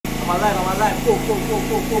alive.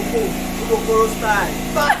 Go style.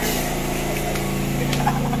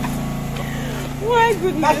 My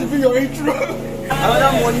goodness. That should be your intro.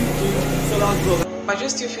 Another morning to solar vlog. I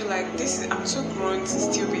just still feel like this. I'm so grown to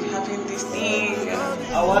still be having this thing.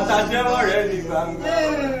 I want to get already, man.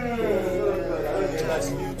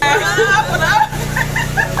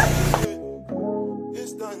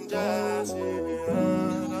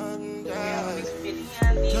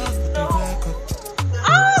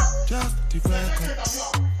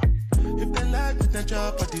 If they like the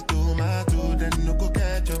job at the tomato, then no go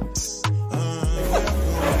catch up.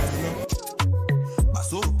 I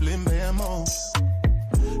saw blame them all.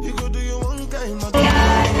 You go do your own kind of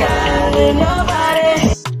nobody.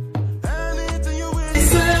 Anything you will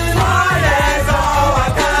say,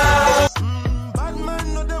 bad man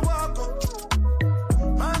no they walk up.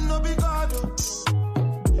 Man no be God up.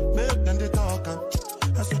 Make them they talk up.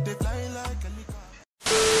 That's what they fly like a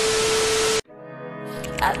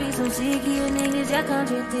I be so sick of you niggas, y'all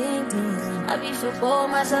contradicting. I be so bold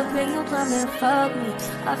myself when you come and fuck me.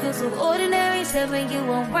 I feel so ordinary, except when you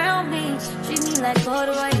around me. Treat me like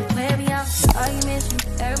water while you wear me out. Arguments, you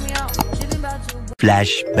air me out. Tripping about you.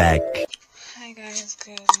 Flashback. Hi guys,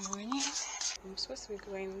 good morning. I'm supposed to be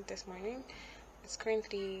going this morning. It's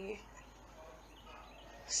currently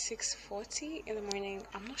 6:40 in the morning.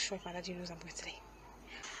 I'm not sure if my daddy knows I'm going today.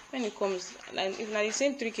 When it comes, like, if not the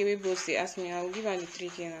same 3K we both they ask me, I'll give her the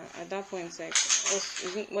 3K now. At that point, it's like,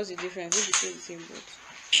 what's the difference? If you say the same boat.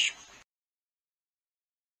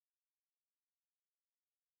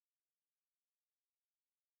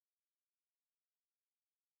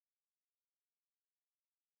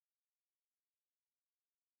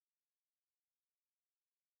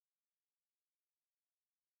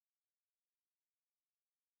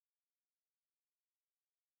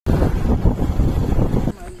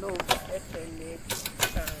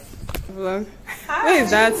 Vlog. Where is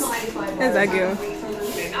that? Where's that girl?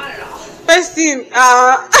 First thing,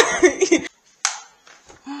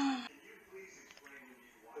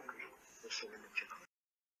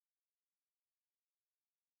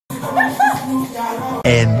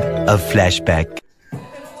 End of flashback.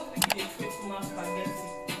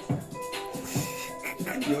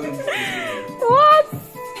 what?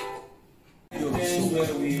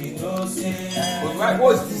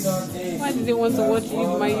 Why did they want to watch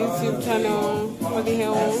my YouTube channel? What the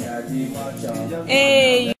hell?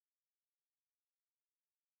 Hey!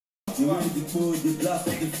 You want the code, the blast,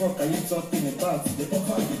 what the fuck are you talking about? The fuck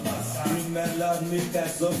are the past? Bring my loud, make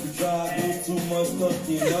us off the drag, do too much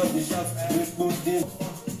talking, all the shots, we put this.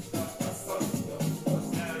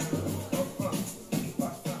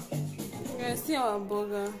 You guys see our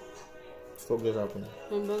burger? Stop this happening.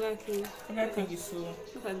 My burger king. Burger King is so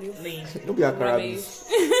Look at this. lame. Don't be a Rubbish.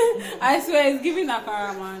 I swear, it's giving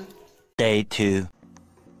Akara, man. Day 2.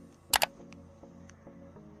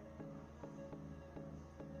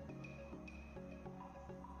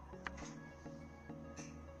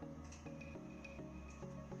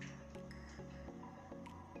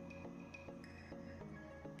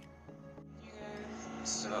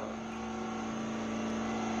 So,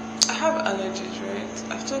 I have allergies,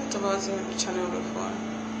 right? I've talked about it on the channel before.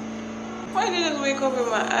 Why did I just wake up with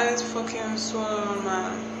my eyes fucking swollen,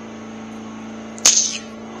 man?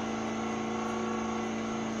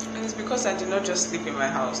 And it's because I did not just sleep in my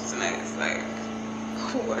house tonight. It's like,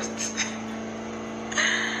 what?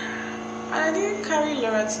 And I didn't carry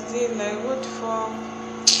Laura today. Like, what for?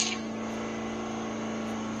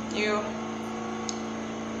 You.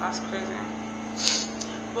 That's crazy.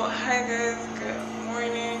 But hi guys, good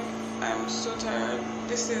morning. I'm so tired.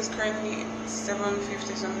 This is currently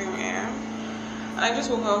 7:50 something a.m. and I just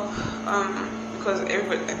woke up because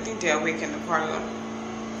everybody, I think they're awake in the parlor.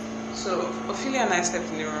 So Ophelia and I slept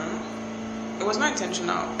in the room. It was not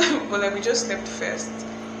intentional, but like we just slept first.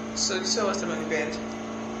 So the two of us slept on the bed.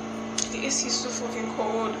 The AC is so fucking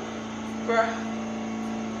cold, bruh.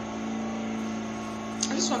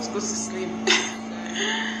 I just want to go to sleep.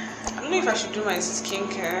 I don't know if I should do my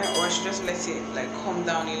skincare or I should just let it like calm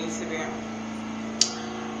down a little bit.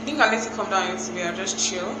 I think I'll let it calm down a little bit. I'll just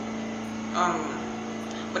chill.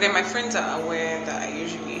 But then my friends are aware that I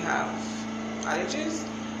usually have allergies.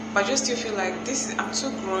 But I just still feel like I'm so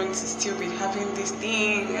grown to still be having this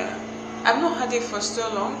thing. I've not had it for so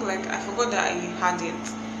long. Like I forgot that I had it.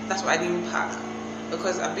 That's why I didn't pack,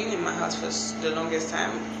 because I've been in my house for the longest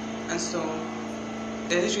time, and so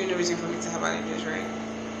there's literally no reason for me to have allergies, right?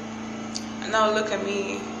 And now look at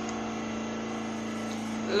me.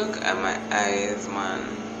 Look at my eyes, man.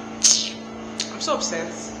 I'm so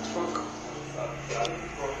upset. Fuck.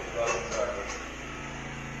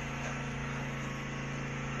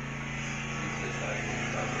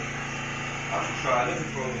 Why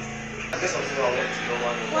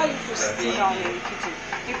you put sitting down in the kitchen?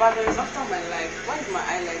 Ibadan is after my life. Why is my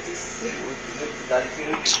eye like this?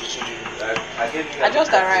 I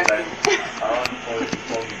just arrived. I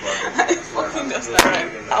fucking just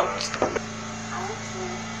arrived. Ouch.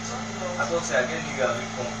 I don't say again, you guys will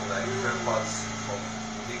come for like different parts from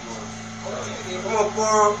Lagos. Come on,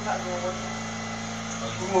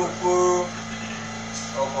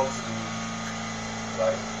 all come to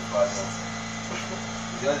like Ibadan.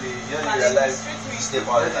 You realize, step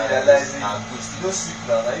out and realize you don't sleep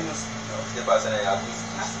now, you don't sleep now. Step out and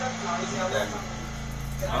you're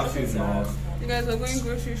good. You guys are going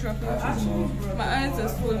grocery shopping. My eyes are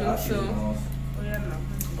swollen, so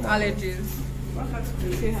allergies.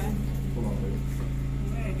 Say hi.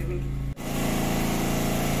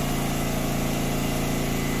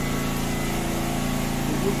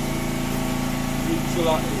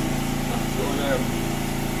 Busola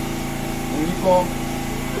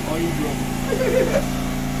on you bro.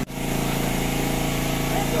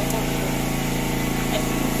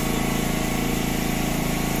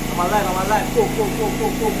 I'm alive.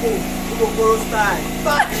 Go style.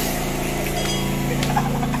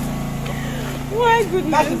 My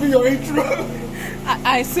goodness. That should be your intro.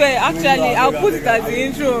 I swear, actually, I'll put it as the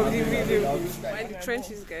intro of the video. Mind the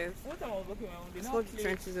trenches, guys. It's called the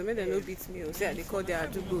trenches. I made them no beat me. Say they call their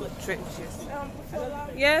Adubo trenches.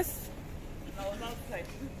 Yes.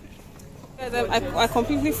 I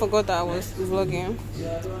completely forgot that I was vlogging.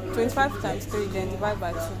 25 times 3, then divide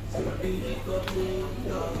by 2.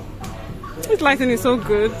 This lighting is so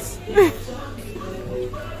good.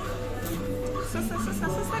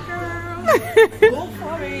 Go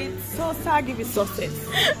for it. So I'll give you success.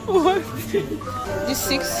 What? This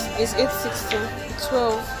 6 is 816.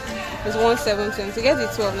 12 is 117. To get the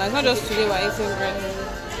 12 now, it's not just today we're eating bread.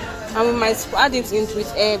 And we might add it in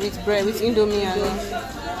with bread, with Indomie and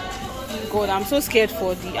God, I'm so scared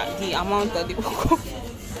for the amount that they will come.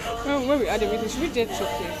 When we add everything, should we get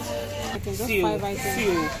chocolate? Okay, just 5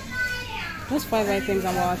 items. Just 5 items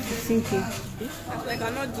and we're 15K. I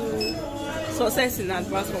cannot do success in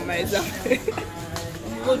advance for my exam.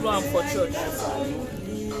 Go do one for church.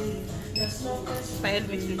 My head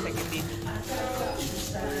makes me look like a baby.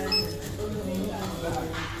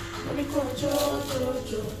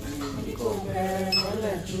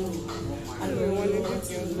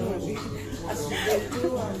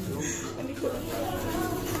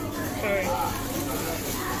 Sorry.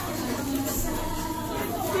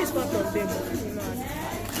 This is part of them.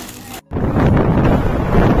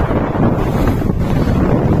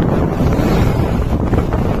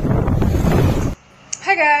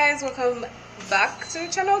 Hi guys, welcome back to the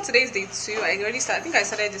channel. Today is day 2. I think I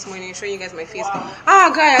started this morning showing you guys my face.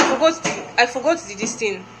 Guy, I forgot this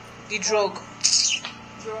thing, the drug.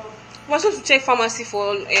 I was supposed to check pharmacy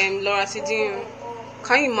for loratadine.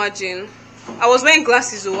 Can you imagine? I was wearing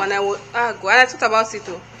glasses and I thought about it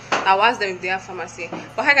though. I asked them if they have pharmacy.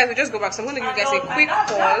 But hi guys, we'll just go back. So I'm going to give you guys a quick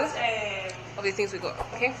haul of the things we got.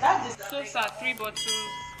 Okay. So sir, 3 bottles,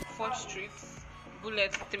 4 strips,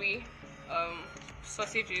 bullet 3,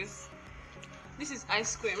 sausages. This is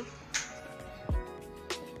ice cream.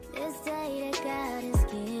 This day that God has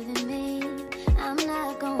given me, I'm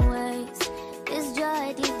not gonna waste this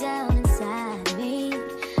joy deep down inside me.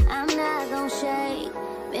 I'm not gonna shake.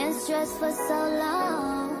 Been stressed for so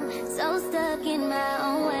long, so stuck in my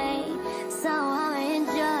own way. So I'ma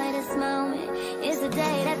enjoy this moment. It's the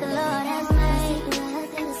day that the Lord has made.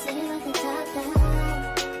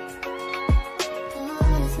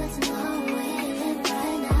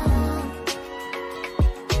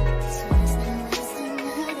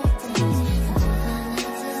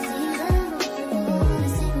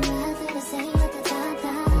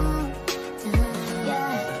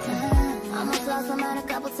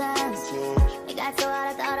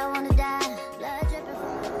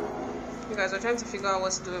 You guys are trying to figure out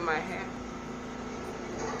what to do with my hair.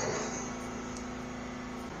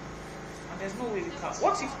 And there's no way we can.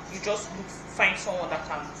 What if you just find someone that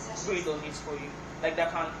can braid on it for you? Like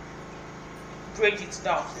that can braid it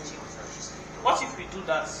down for you. What if we do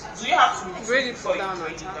that? Do you have to braid it down?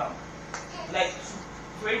 Braid it down? Like to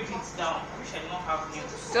braid it down. I wish I did not have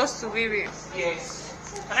nails. Just to weave it? Yes.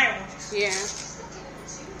 Can I remove this? Yeah.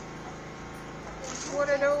 What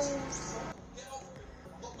are those?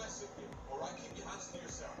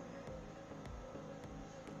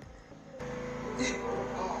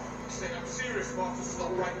 I'm serious about to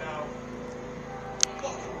stop right now.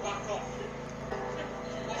 Fucking back off.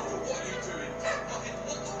 What are you doing?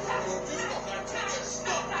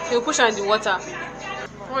 Stop. He'll push her in the water.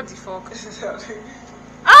 What the fuck?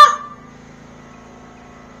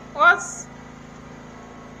 What?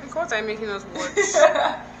 Like, what are you making us watch?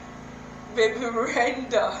 Baby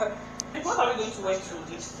render. What are we going to wear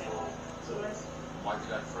to this thing? Why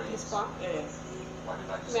did I phrase? Spa. Yeah. Why did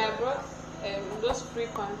I I mean, I brought those free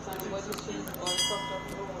pants and body suit on cropped up.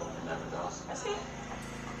 never does? I see.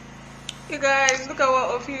 You guys, look at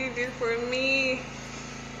what Ophelia did for me.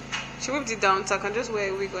 She whipped it down so I can just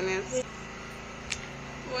wear a wig on it.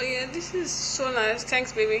 Well, yeah, this is so nice.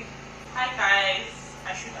 Thanks, baby. Hi guys.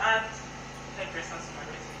 I should add hairdressers to my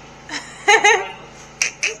recipe.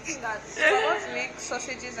 I want to make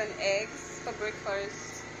sausages and eggs for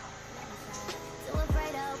breakfast.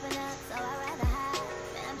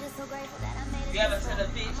 You ever said a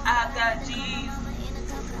bitch, I got G's.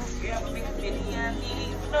 You ever make a million,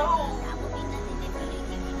 no.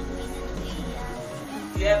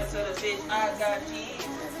 You ever said a bitch, I got G's.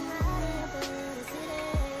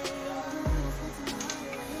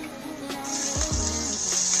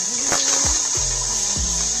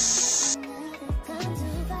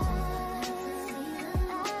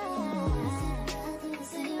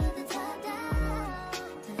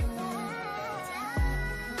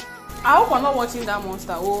 I hope I'm not watching that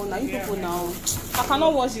monster. Oh, now you people now. I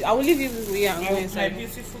cannot watch it. I will leave you this way and go inside. My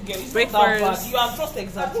beautiful girl. It's Breakfast. not that bad. You are just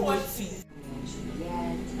exaggerating.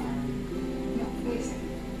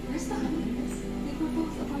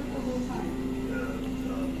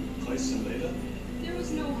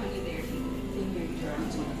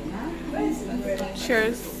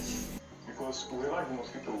 Cheers. Because we like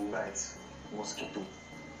mosquito, we bite mosquito.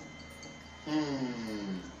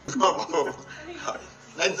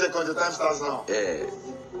 9 seconds, the time starts now. Yeah,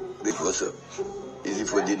 because is it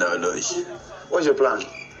for dinner or lunch? What's your plan?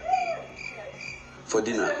 For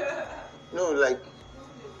dinner. No, like,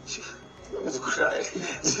 I'm going to cry.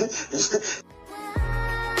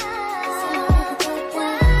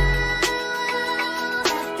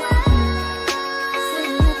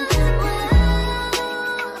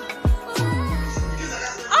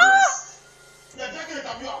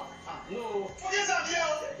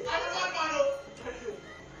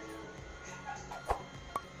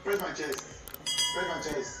 Press my chest. Press my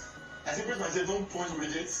chest. I say press my chest, don't punch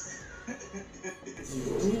Bridget.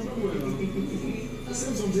 I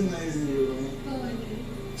said something nice in you.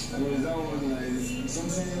 No, is that one nice?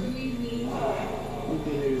 Something?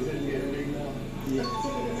 Okay, ladies, let me get a ring now. Yeah.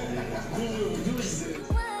 Do it.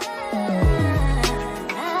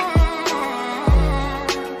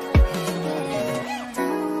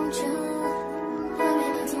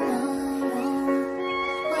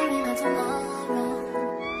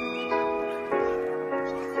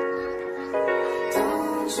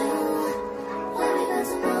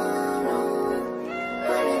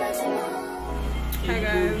 Hi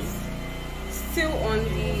guys, still on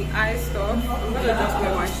the eye stuff. I'm gonna just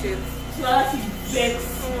wear my shit. Clarity begs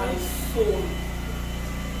my soul.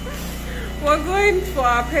 We're going for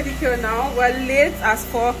our pedicure now. We're late as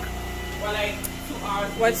fuck. We're like 2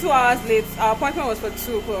 hours. We're 2 hours late. Our appointment was for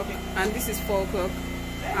 2 o'clock and this is 4 o'clock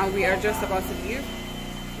and we are just about to leave.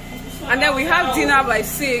 And then we have dinner by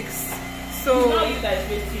 6. So Now you guys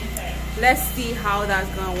wasting time. let's see how that's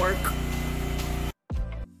gonna work.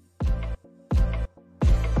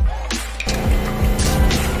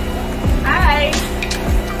 Hi.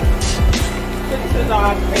 So this is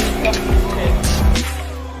our breakfast check.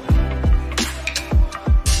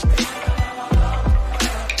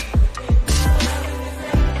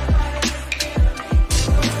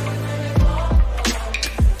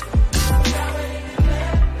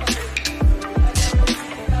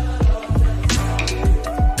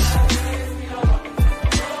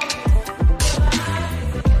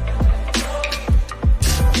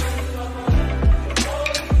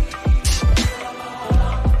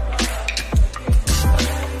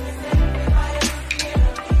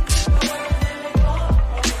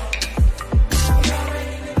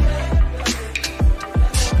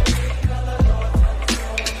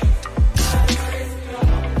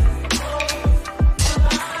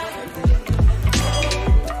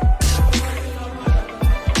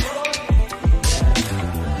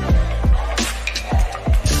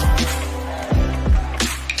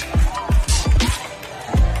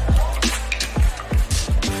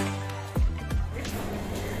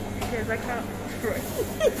 I can't.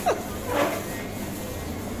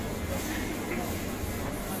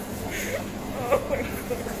 Oh my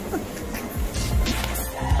god.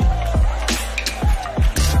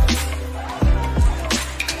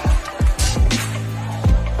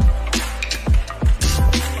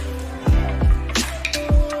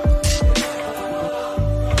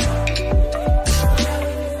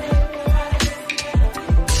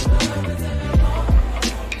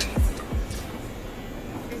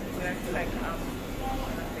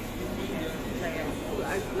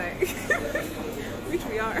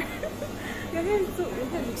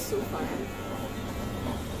 so fine.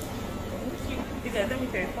 Let me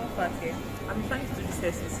tell you a fun fact here. I've been trying to do this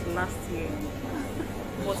hair since last year,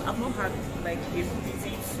 but I've not had like a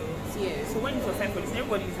busy so. Yeah. So when it was time for this,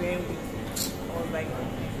 everybody's wearing wigs. I was like,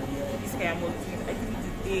 this hair must do it. I did it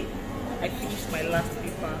the day I finished my last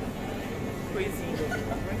paper. Crazy.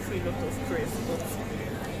 I went through a lot of stress, but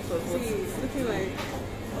see, it's looking like,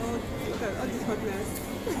 oh, look at all this hotness.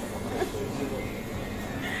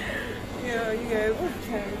 Yeah, you guys,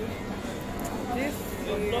 okay. This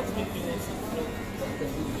your vlogs make me want to vlog.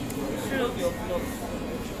 Show your vlogs.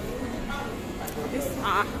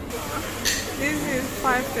 This is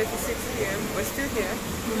 5:36 p.m. We're still here.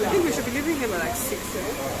 I think we should be leaving here by like 6. 6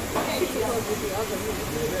 o'clock will be out of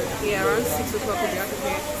here. Yeah, around 6 o'clock we'll be out of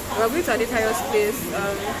here. We're going to Adetayo's place.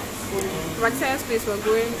 From Adetayo's place we're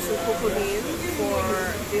going to Cocoline for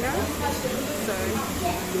dinner. So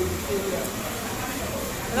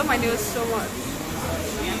I love my nails so much.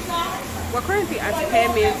 We're currently at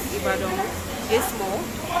Hairmade Ibadan. It's small.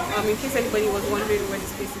 In case anybody was wondering where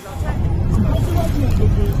this place is outside.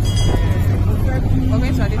 We're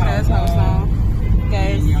going to Adetayo's house now.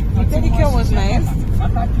 Guys, the pedicure was nice,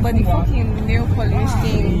 but the fucking nail polish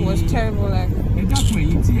thing was terrible. Like,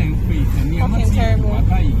 fucking terrible.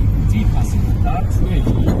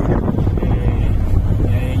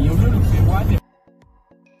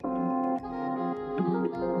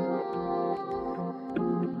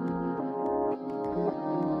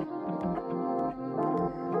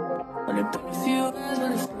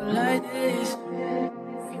 Like this,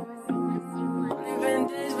 only been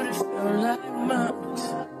days, but it feel like months.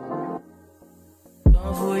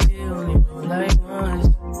 Gone for a year, only feel like once.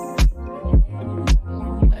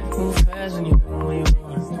 Life move fast when you do what you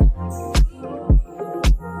want.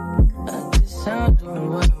 At this time, doing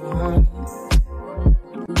what you want.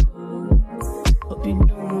 Hope you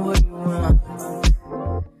doing what you want.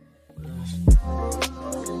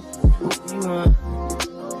 What you want.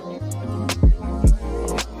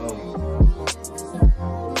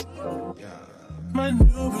 My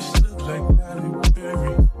newest look like Halle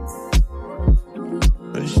Berry,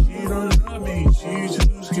 but she don't love me, she's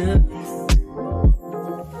too scary.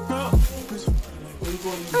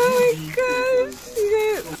 Oh my gosh,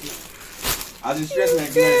 yes. As you stress my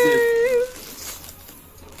glass,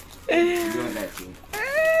 doing that too.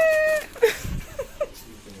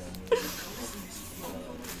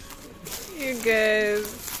 You guys.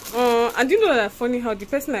 And do you know that funny how the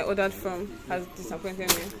person I ordered from has disappointed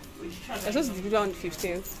me? I was supposed to deliver on the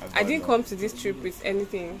 15th. I didn't come to this trip with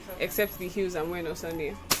anything except the heels I'm wearing on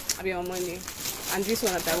Sunday. I'll be on Monday. And this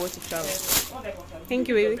one that I want to travel. Thank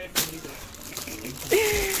you, baby.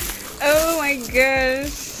 Oh my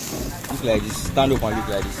gosh. Look like this. Stand up and look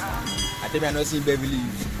like this. I think I'm not seeing Beverly.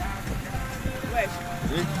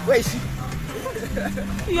 Where is she?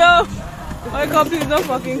 Yo! My God, please don't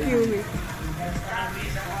fucking kill me.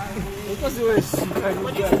 Because you were sick.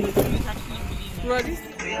 Bro, this.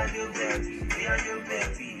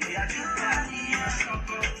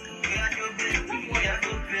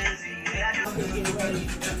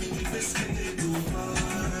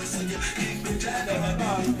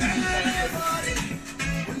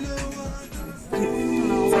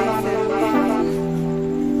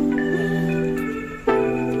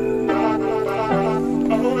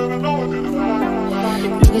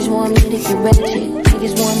 Niggas want me to get ratchet.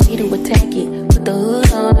 Niggas want me to attack it. Put the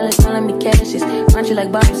hood on, all they calling me Cassius. Punch you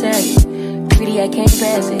like Bob Saget. Pretty, I can't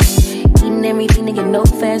pass it. Eating everything, nigga, no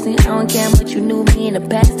fasting. I don't care much you knew me in the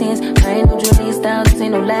past tense. I ain't no Julia Styles, this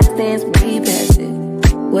ain't no last dance. Way past it.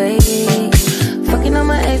 Wait. Fucking on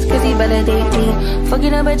my ex, cause he validate me.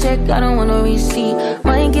 Fucking up a check, I don't want no receipt.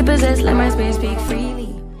 Mine get possessed, let my spirit speak freely.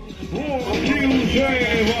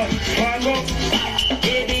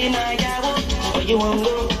 You won't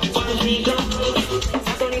go, fuck me, go. I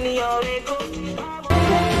don't need your echo.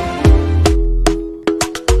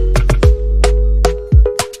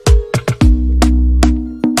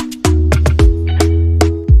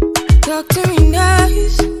 Talk to me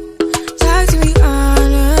nice, talk to me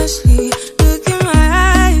honestly. Look in my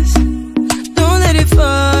eyes, don't let it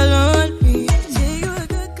fall on me. Say you a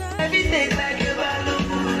good guy. Everything like a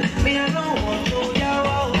balloon. Me, I don't want to go.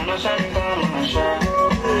 I'm not shining down, I'm not shy.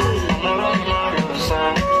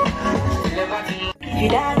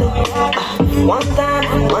 One time,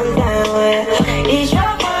 it's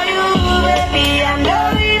your for you, baby. I'm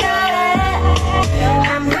going away.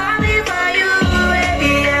 I'm coming for you,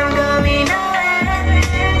 baby. I'm going away.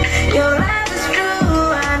 Your love is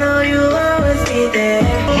true, I know you always be there.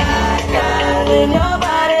 I got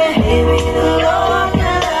nobody, baby. No one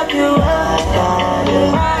can love you. I got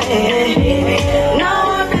nobody, baby. No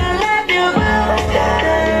one can love you.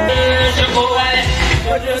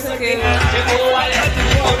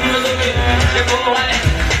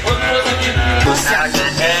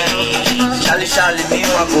 Charlie, me,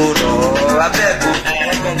 my good. I bet you,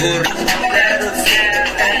 I'm good.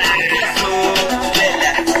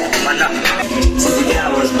 I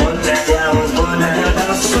was born that I was born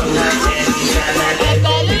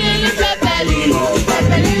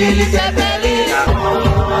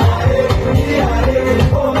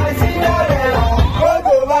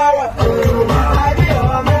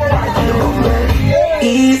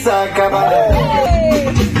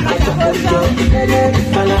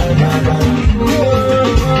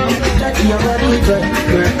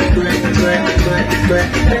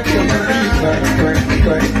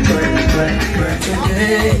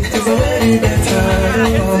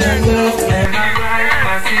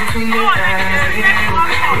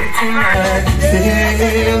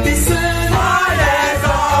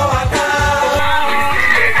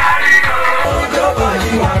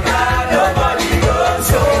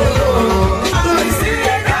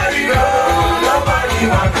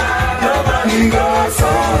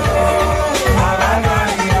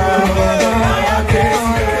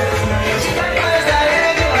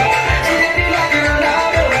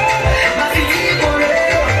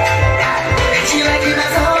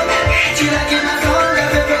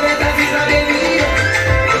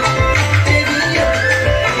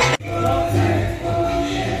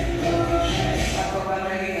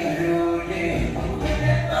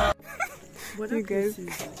You guys,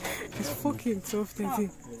 it's fucking 12:30.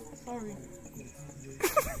 Sorry.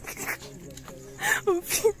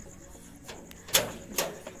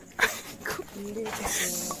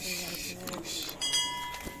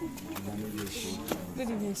 Good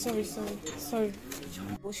evening. Sorry.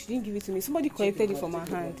 But she didn't give it to me. Somebody collected it from her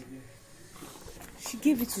hand. She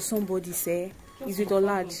gave it to somebody, say. Is with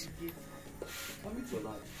Olaj.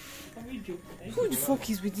 Who the fuck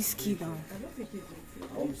is with this kid now?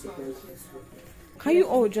 Can you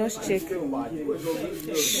all just check?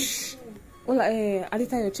 Shh. Ola,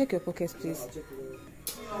 Aditayo, check your pockets, please.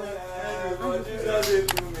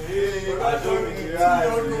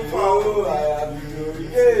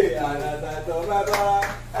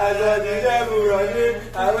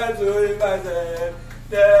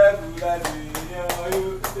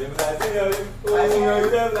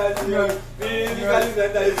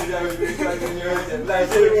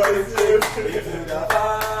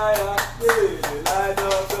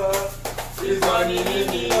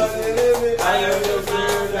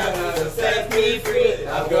 Set me free.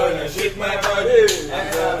 I'm gonna shake my body.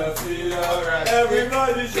 I'm gonna feel alright.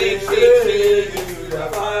 Everybody shake into the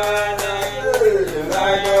fire.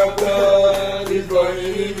 Like a blood, this body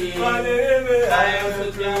in me. I am so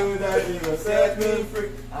true that you will set me free.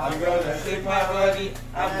 I'm gonna shake my body.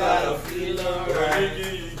 I'm gonna feel alright.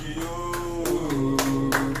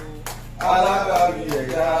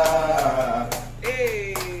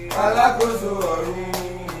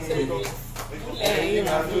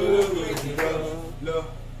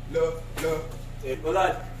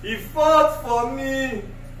 He fought for me.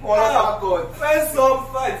 First some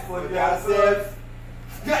fight for themselves.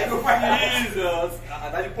 Jesus.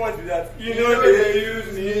 At the point with that, you know they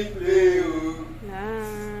use me play.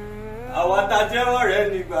 I want that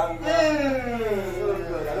already. I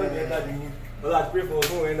don't get that. But I pray for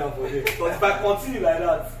no end up for this. But if I continue like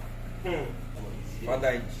that. Father,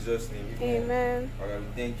 in Jesus' name. Amen. Father, we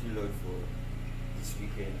thank you, Lord, for this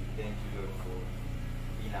weekend. Thank you, Lord, for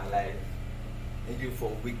being alive. Thank you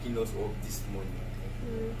for waking us up this morning.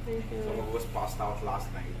 Thank you. Some of us passed out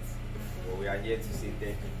last night. But we are here to say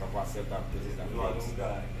thank you, Papa, accept our praises and thanks.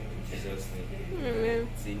 In Jesus' name. Amen.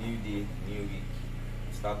 It's a new day, new week.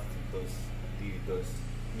 Start with us, be with us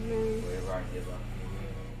forever and ever.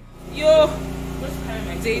 Yo,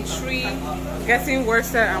 day 3, getting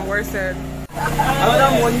worse and worse.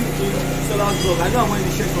 Another morning in Solar Vlog. I know I'm on the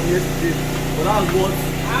shirt from yesterday, but that was what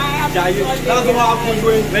that's what happened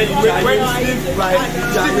when you sleep by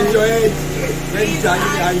your head. When you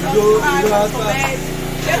and you go outside.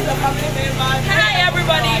 Hi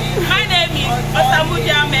everybody, my name is Osamu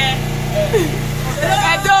Jame.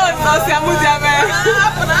 Edo Osamu Jame.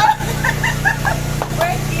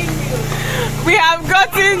 We have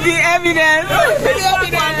gotten the evidence.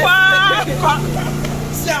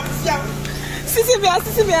 Sisibia.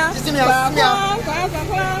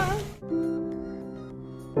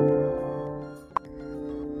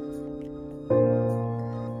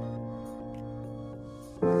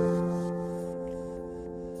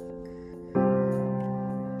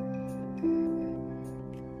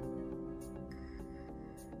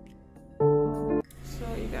 So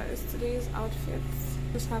you guys, today's outfits.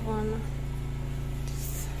 Just have on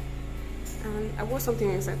this, and I wore something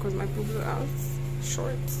inside because my boobs are out.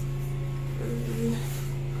 Shorts.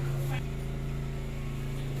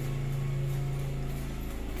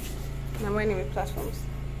 Now we're with platforms.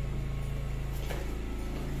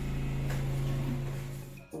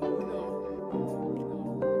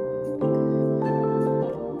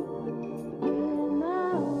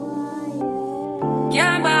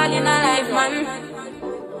 Can't ball in a life, man.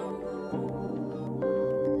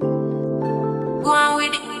 Go on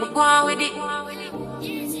with it, go on with it.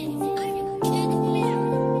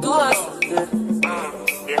 Do us.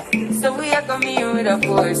 So we are coming here with a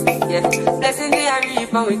force, yeah. Blessing the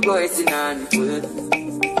reap and we coursing on foot.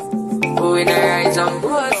 But we not rise on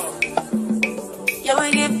board. Yeah,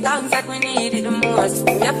 we give thanks like we need it the most.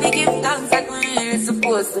 We have to give thanks like we really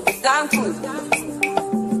supposed to be thankful.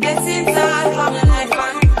 Blessings all for my life,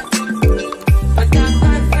 man. But thank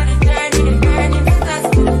God for the journey that us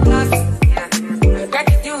to the plus. Yeah,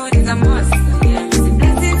 gratitude is a must. Yeah,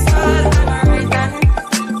 blessings all for my right hand.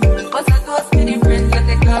 But I toast to the friends that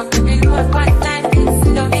they love to be Lord. One time,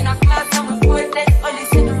 sit down in a class and we both let only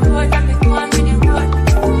see the road and me go on with the road.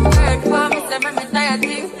 Word for me, say me tired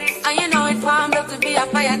thing. And you know it formed up to be a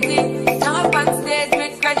fire thing. Now up on stage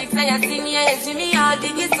with chronic say I sing, yeah, Jimmy, I'll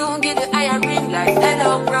dig it soon, get the iron ring like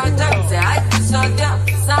hello, brother. Say I can shut down.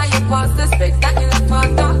 Saw you post a spectacular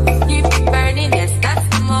photo. Keep it burning, yes, that's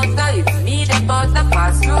the motto. If you need a butter,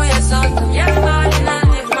 pass through your soul. Yeah, I'm all in a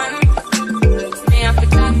live, man. Me have to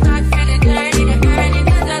thank God for the journey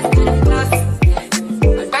that us to the plus.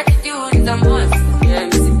 My gratitude is a must. Yeah,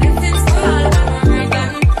 me see blessings fall on my right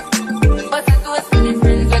hand. But I toast to the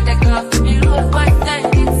friends where they go to be Lord. One time,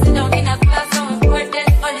 sit down in a class and we board them.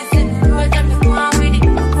 Only sit the road and me go on with it,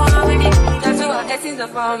 go on with it. That's what blessings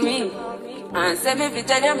upon me. And send me to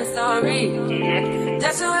tell you my story.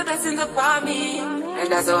 That's what blessings upon me.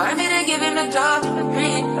 And that's why I'm gonna give him the job for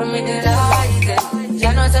free. I'm delighted.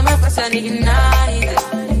 You know some of us are ignited.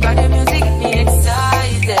 Got the music get me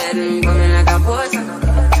excited. I'm coming like a boss.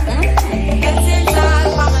 Blessings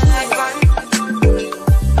all for my life, man.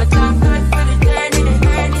 But I'm good for the journey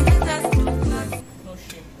that's us. No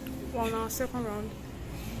shame. Well, now second round.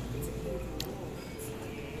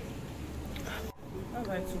 That's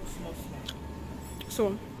why I took small.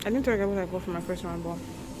 So I didn't tell you what I got for my first round, but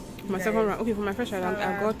for my second round, okay, for my first round,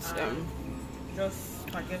 I got just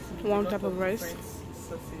spaghetti. one type of rice.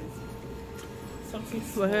 Sauces. Something.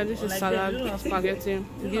 But here, this is like salad, that. spaghetti,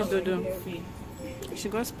 this dodo. Buffet. She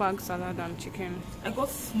got spag, salad, and chicken. I got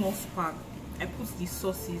small spag. I put the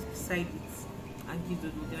sauces beside it and give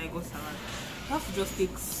dodo. Then I got salad. You have to just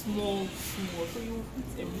take small. So you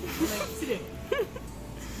eat everything. Like, see them.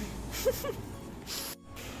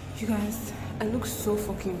 You guys, I look so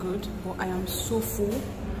fucking good, but I am so full.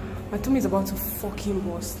 My tummy is about to fucking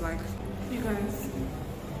burst. Like, you guys,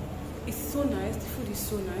 it's so nice. The food is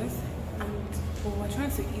so nice, but we're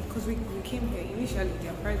trying to eat because we came here initially.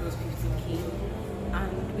 Their price was 15K,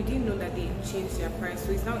 and we didn't know that they changed their price,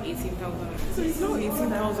 so it's now 18,000. So it's now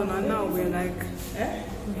 18,000, and now we're like,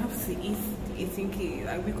 we have to eat 18K.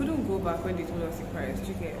 Like, we couldn't go back when they told us the price.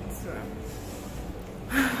 You get so.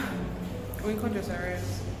 We can't just arrive.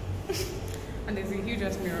 And there's a huge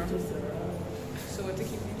ass mirror, so we're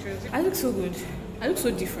taking pictures. I look so good. I look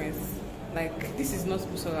so different. Like, this is not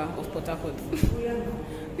Busola of Port Harcourt.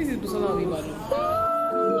 This is Busola of Ibadan.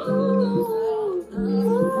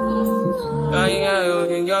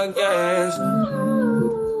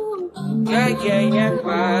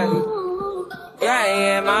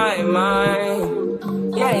 My mind.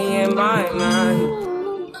 My mind.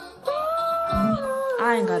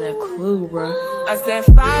 I ain't got a clue, bro. I said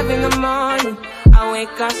 5 in the morning. I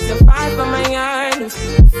wake up to 5 for my earnings.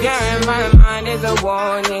 Yeah, in my mind is a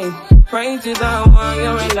warning. Pray to the one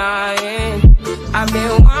you're relying. I've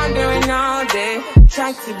been wandering all day,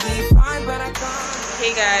 trying to be fine, but I can't.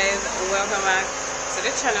 Hey guys, welcome back to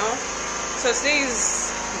the channel. So today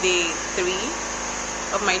is day 3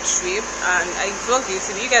 of my trip, and I vlogged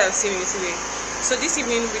yesterday. You guys have seen me yesterday. So this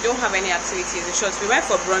evening we don't have any activities. In short, we went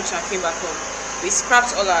for brunch and came back home. We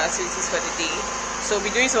scrapped all our activities for the day, so we'll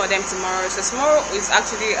be doing some of them tomorrow. So tomorrow is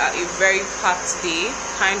actually a very packed day,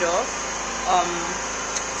 kind of.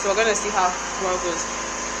 So we're gonna see how tomorrow goes.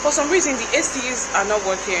 For some reason the ACs are not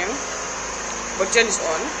working, but Jen is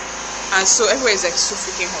on, and so everywhere is like so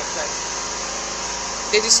freaking hot. Like,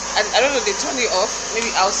 they just, I don't know, they turned it off maybe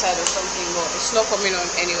outside or something, but it's not coming on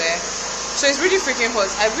anywhere. So it's really freaking hot.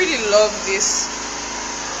 I really love this.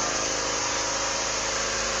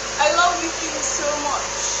 I love this thing so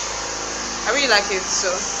much. I really like it. So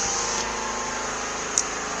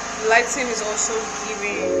lighting is also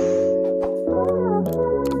giving.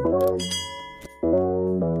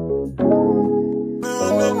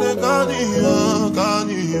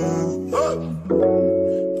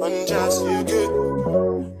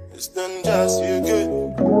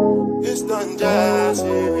 It's done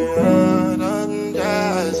jazzy, done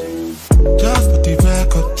jazzy. Just for the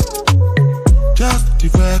record, just for the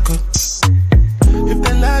record. If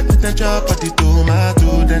they like me, then chop at the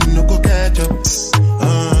tomato, then no